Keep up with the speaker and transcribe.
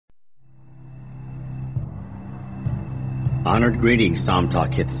Honored greetings,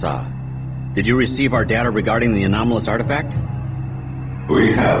 Samta Kitsa. Did you receive our data regarding the anomalous artifact?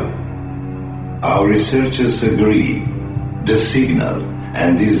 We have. Our researchers agree. The signal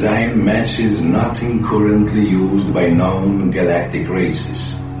and design matches nothing currently used by known galactic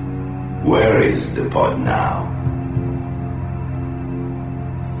races. Where is the pod now?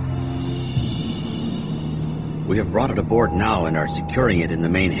 We have brought it aboard now and are securing it in the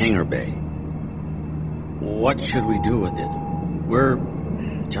main hangar bay. What should we do with it? We're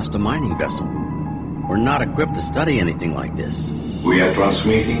just a mining vessel. We're not equipped to study anything like this. We are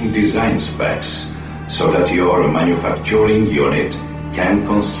transmitting design specs so that your manufacturing unit can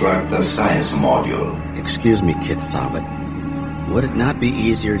construct a science module. Excuse me, Kitsa, but would it not be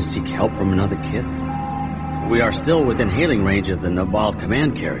easier to seek help from another kit? We are still within hailing range of the Nabal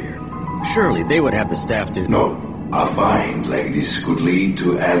command carrier. Surely they would have the staff to... No, a find like this could lead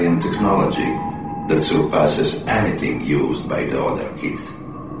to alien technology that surpasses anything used by the other kit.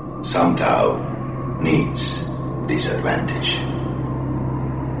 Somehow needs this advantage.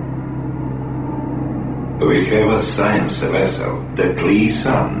 We have a science vessel, the Klee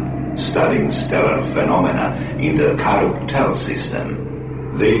Sun, studying stellar phenomena in the Karuk-Tel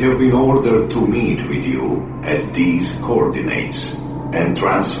system. They have been ordered to meet with you at these coordinates and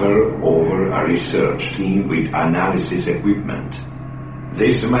transfer over a research team with analysis equipment.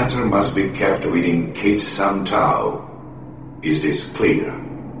 This matter must be kept within Kit San Tao. Is this clear?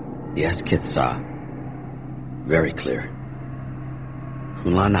 Yes, Kitsa. Very clear.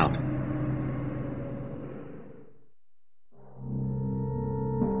 Kunlan out.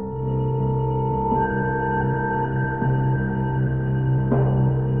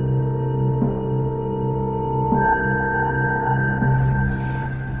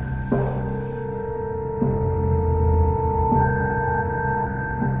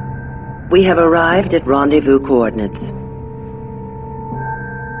 We have arrived at rendezvous coordinates.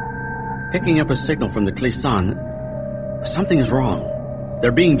 Picking up a signal from the Klisan. Something is wrong.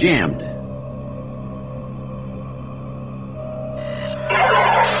 They're being jammed. This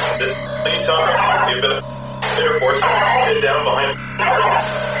Klisan, you've been interforce pinned down behind.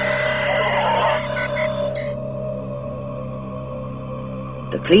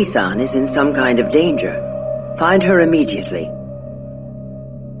 The Klisan is in some kind of danger. Find her immediately.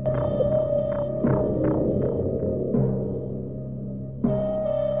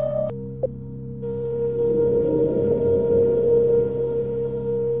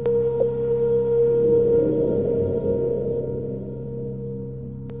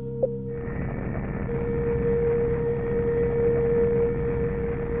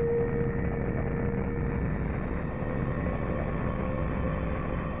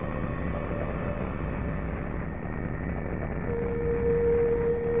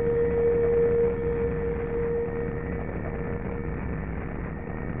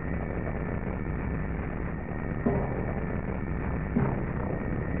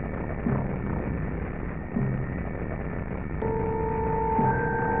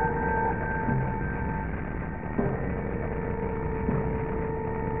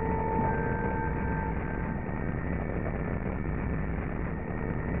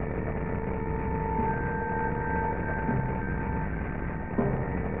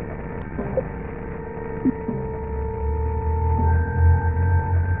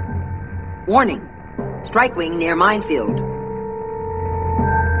 Warning. Strike wing near minefield.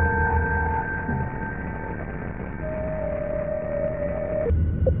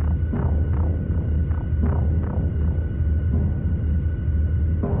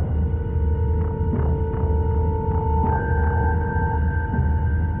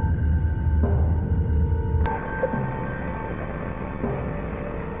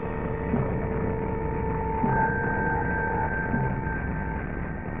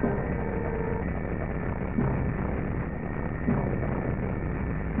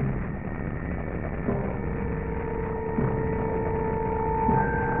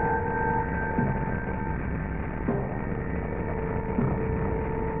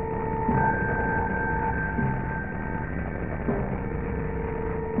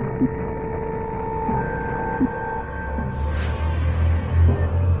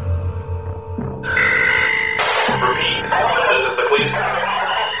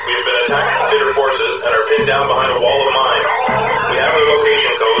 Down behind a wall of mine. We have the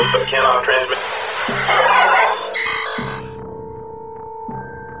location codes, but cannot transmit.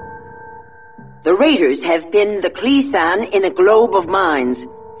 The raiders have pinned the Klisan in a globe of mines.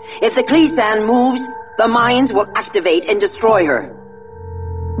 If the Klisan moves, the mines will activate and destroy her.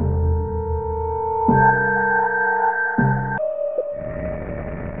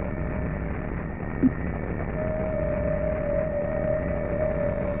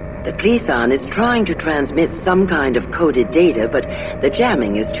 The Kleesan is trying to transmit some kind of coded data, but the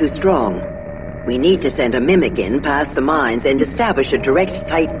jamming is too strong. We need to send a mimic in past the mines and establish a direct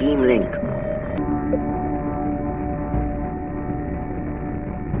tight beam link.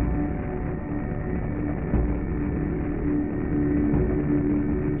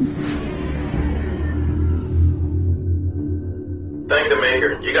 Thank the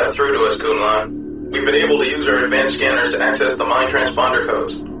Maker. You got through to us, Kunlan. We've been able to use our advanced scanners to access the mine transponder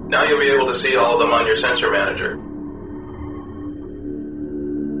codes. Now you'll be able to see all of them on your sensor manager.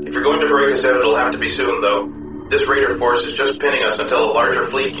 If you're going to break us out, it'll have to be soon, though. This raider force is just pinning us until a larger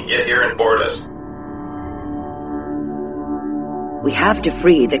fleet can get here and board us. We have to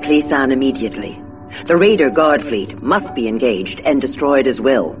free the Kleesan immediately. The raider guard fleet must be engaged and destroyed as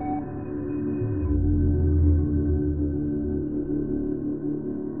well.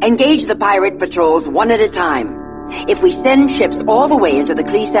 Engage the pirate patrols one at a time. If we send ships all the way into the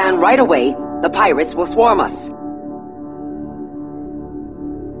Kleesan right away, the pirates will swarm us.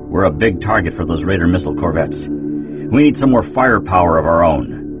 We're a big target for those Raider missile corvettes. We need some more firepower of our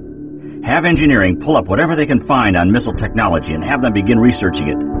own. Have engineering pull up whatever they can find on missile technology and have them begin researching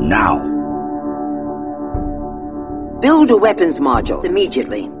it now. Build a weapons module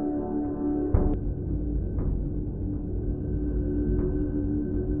immediately.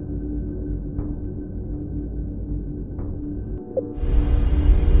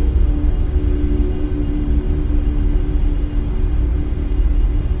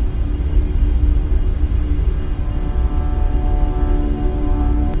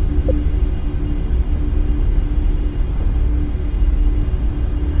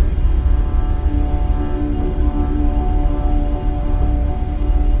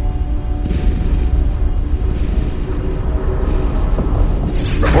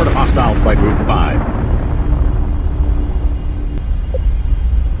 Hostiles by Group 5.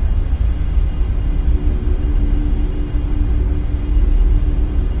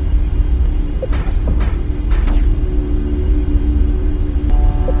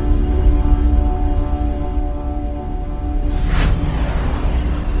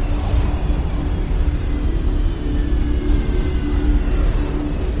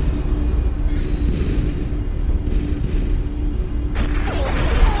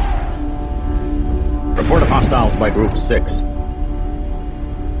 Report of hostiles by Group 6.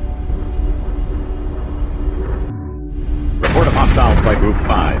 Report of hostiles by Group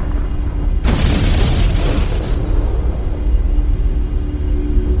 5.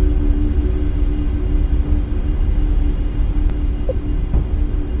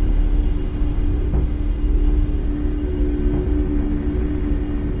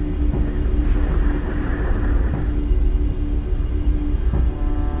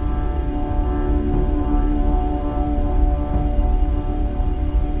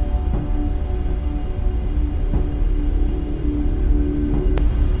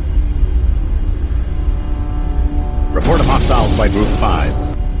 Report of hostiles by Group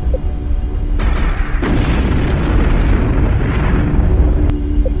 5.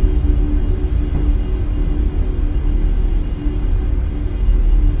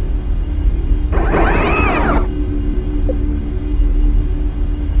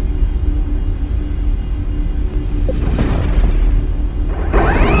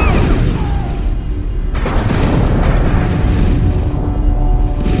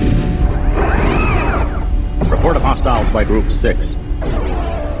 Report of hostiles by Group 6.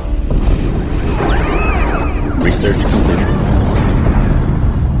 Research completed.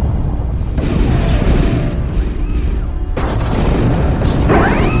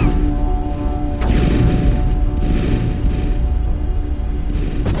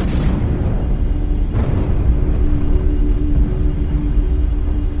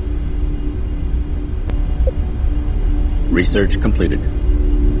 Research completed.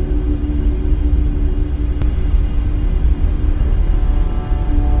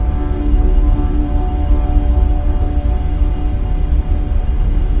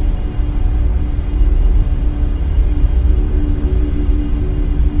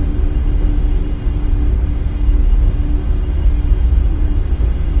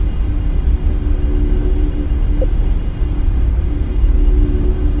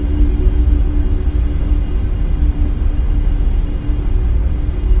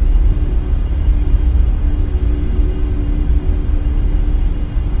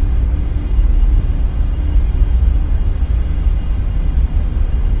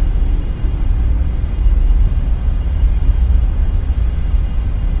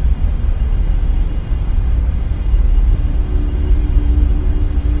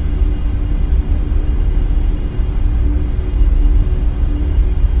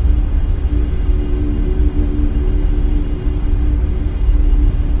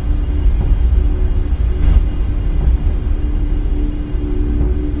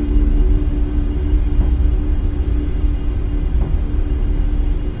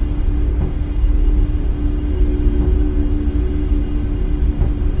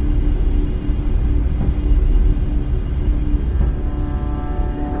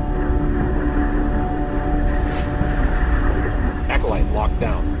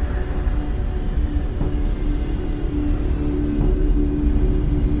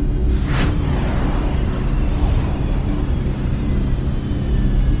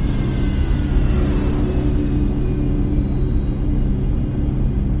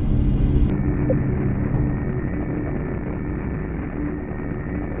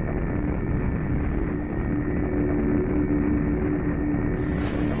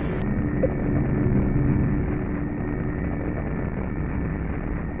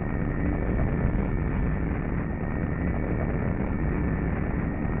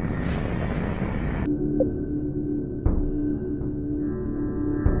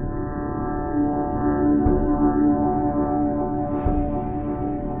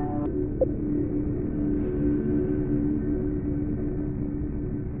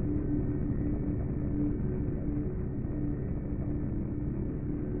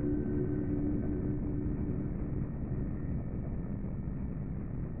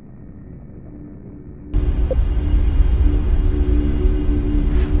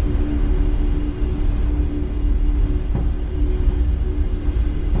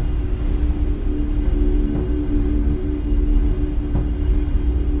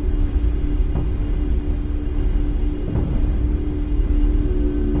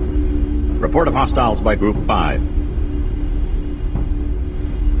 Report of hostiles by Group 5.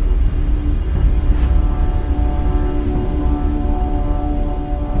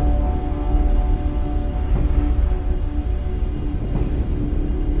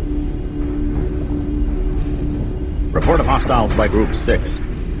 Report of hostiles by Group 6.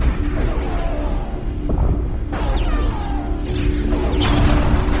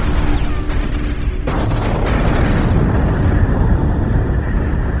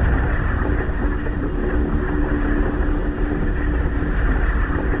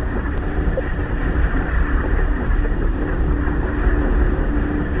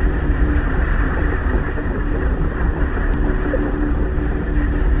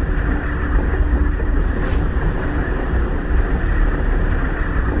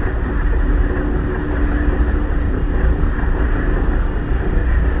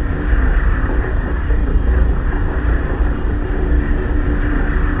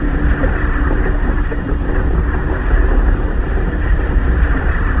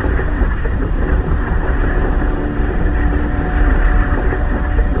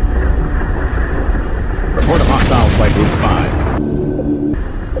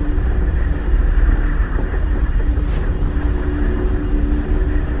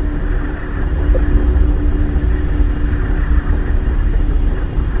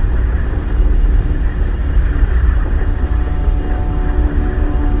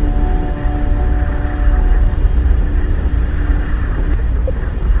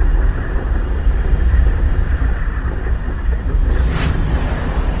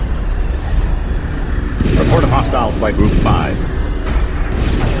 Hostiles by Group 5.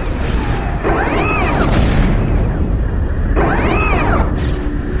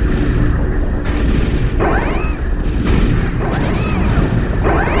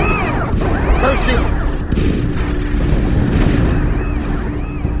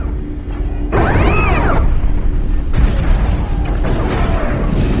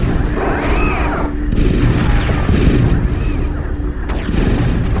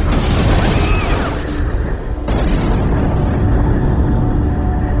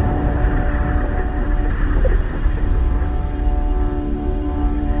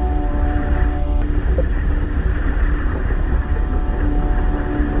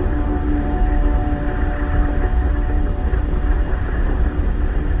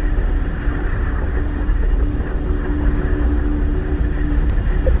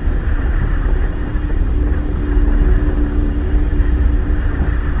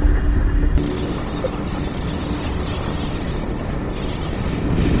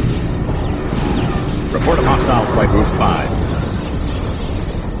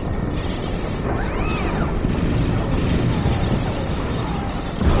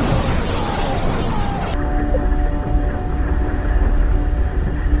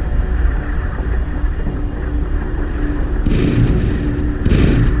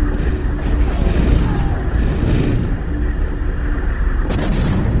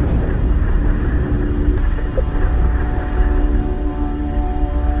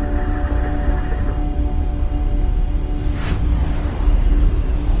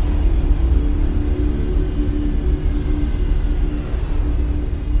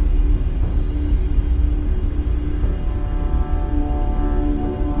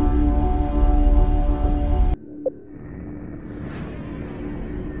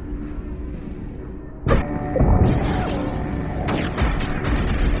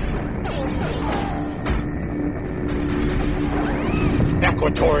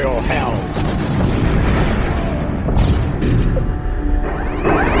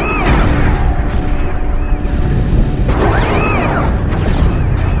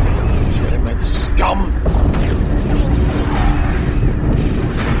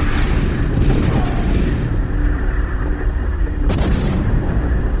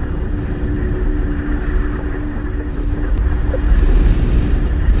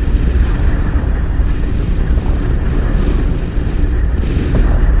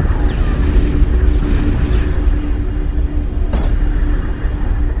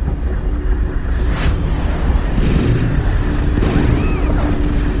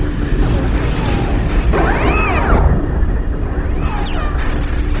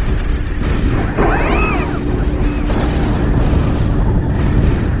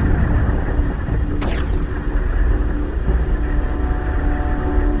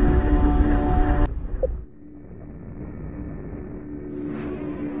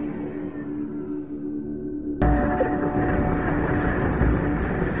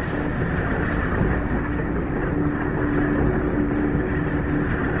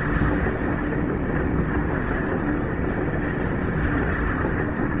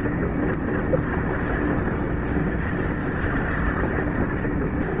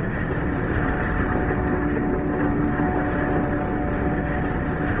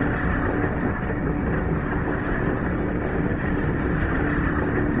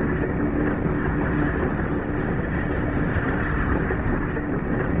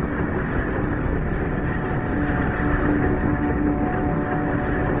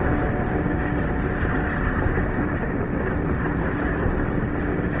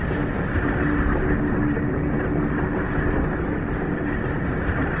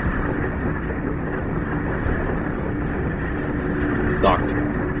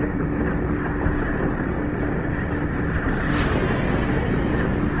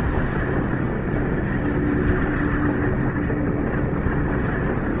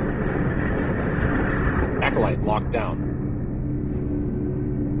 Acolyte locked down.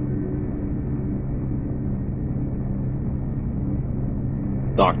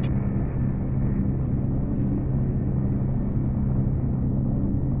 Docked.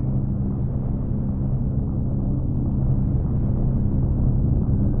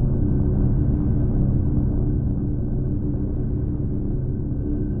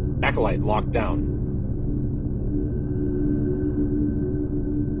 Acolyte locked down.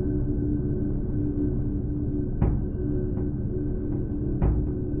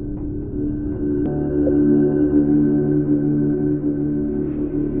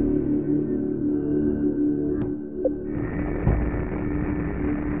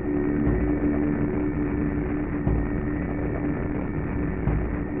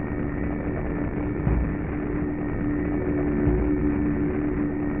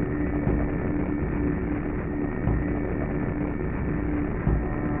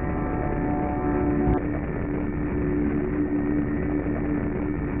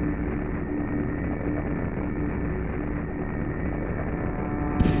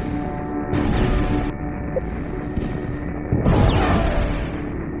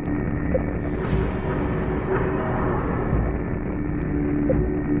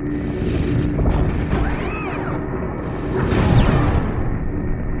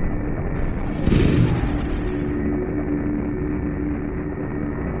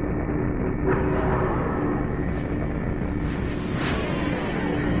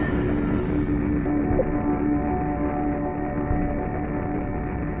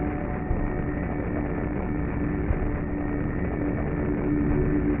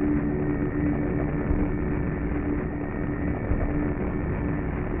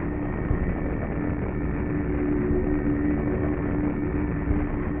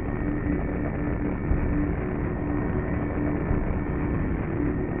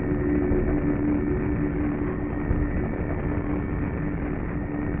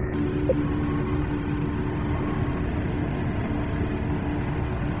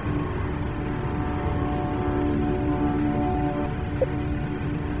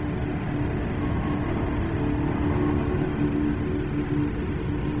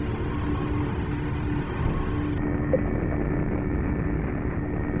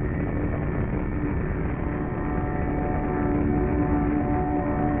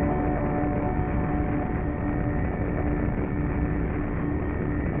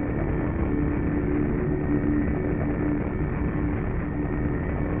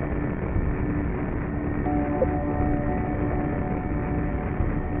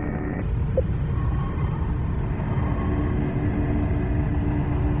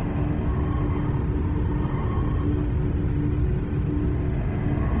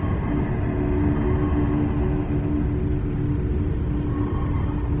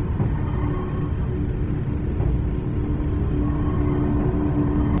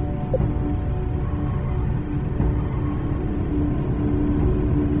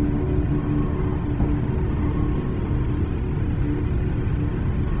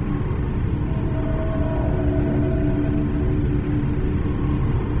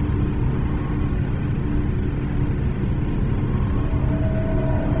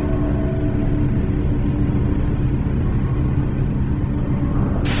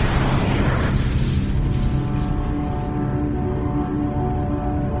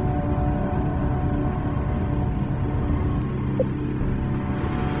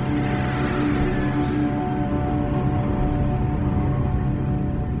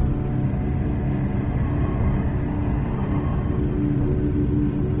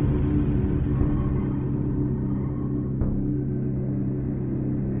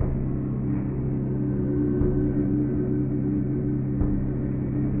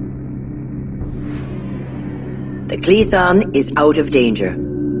 The Cleason is out of danger.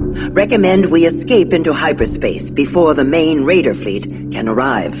 Recommend we escape into hyperspace before the main raider fleet can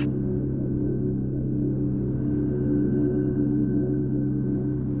arrive.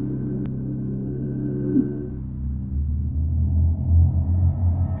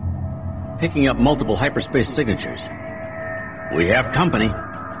 Picking up multiple hyperspace signatures. We have company.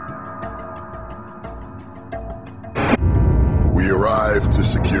 We arrived to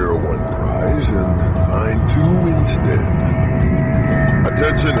secure one prize and find two instead.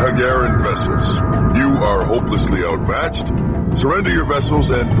 Attention Hagaran vessels. You are hopelessly outmatched. Surrender your vessels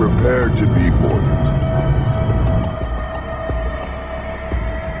and prepare to be boarded.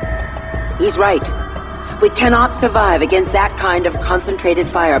 He's right. We cannot survive against that kind of concentrated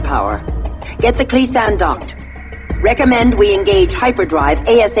firepower. Get the Cleason docked. Recommend we engage hyperdrive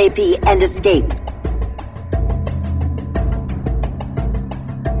ASAP and escape.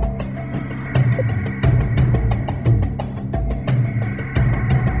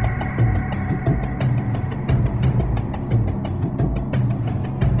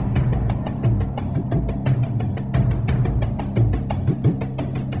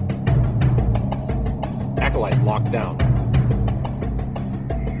 Acolyte locked down.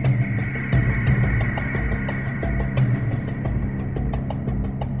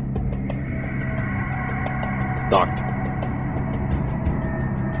 Docked.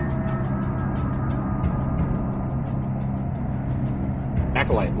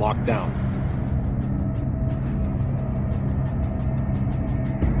 Acolyte locked down.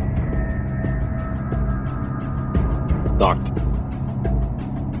 Docked.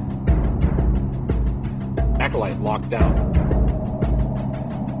 Acolyte locked down.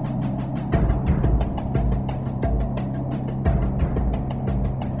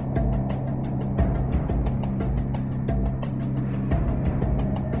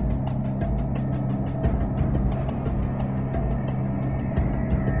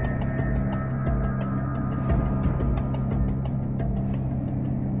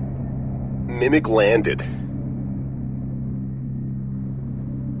 Mimic landed.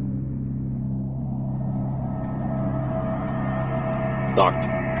 Docked.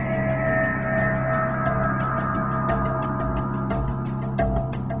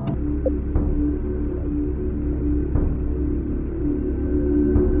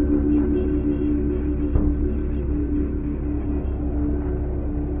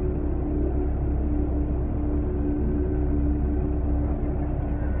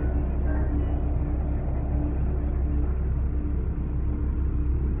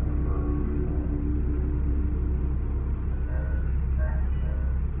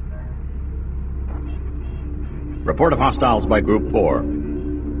 Report of hostiles by Group 4.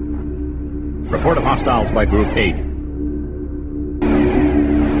 Report of hostiles by Group 8.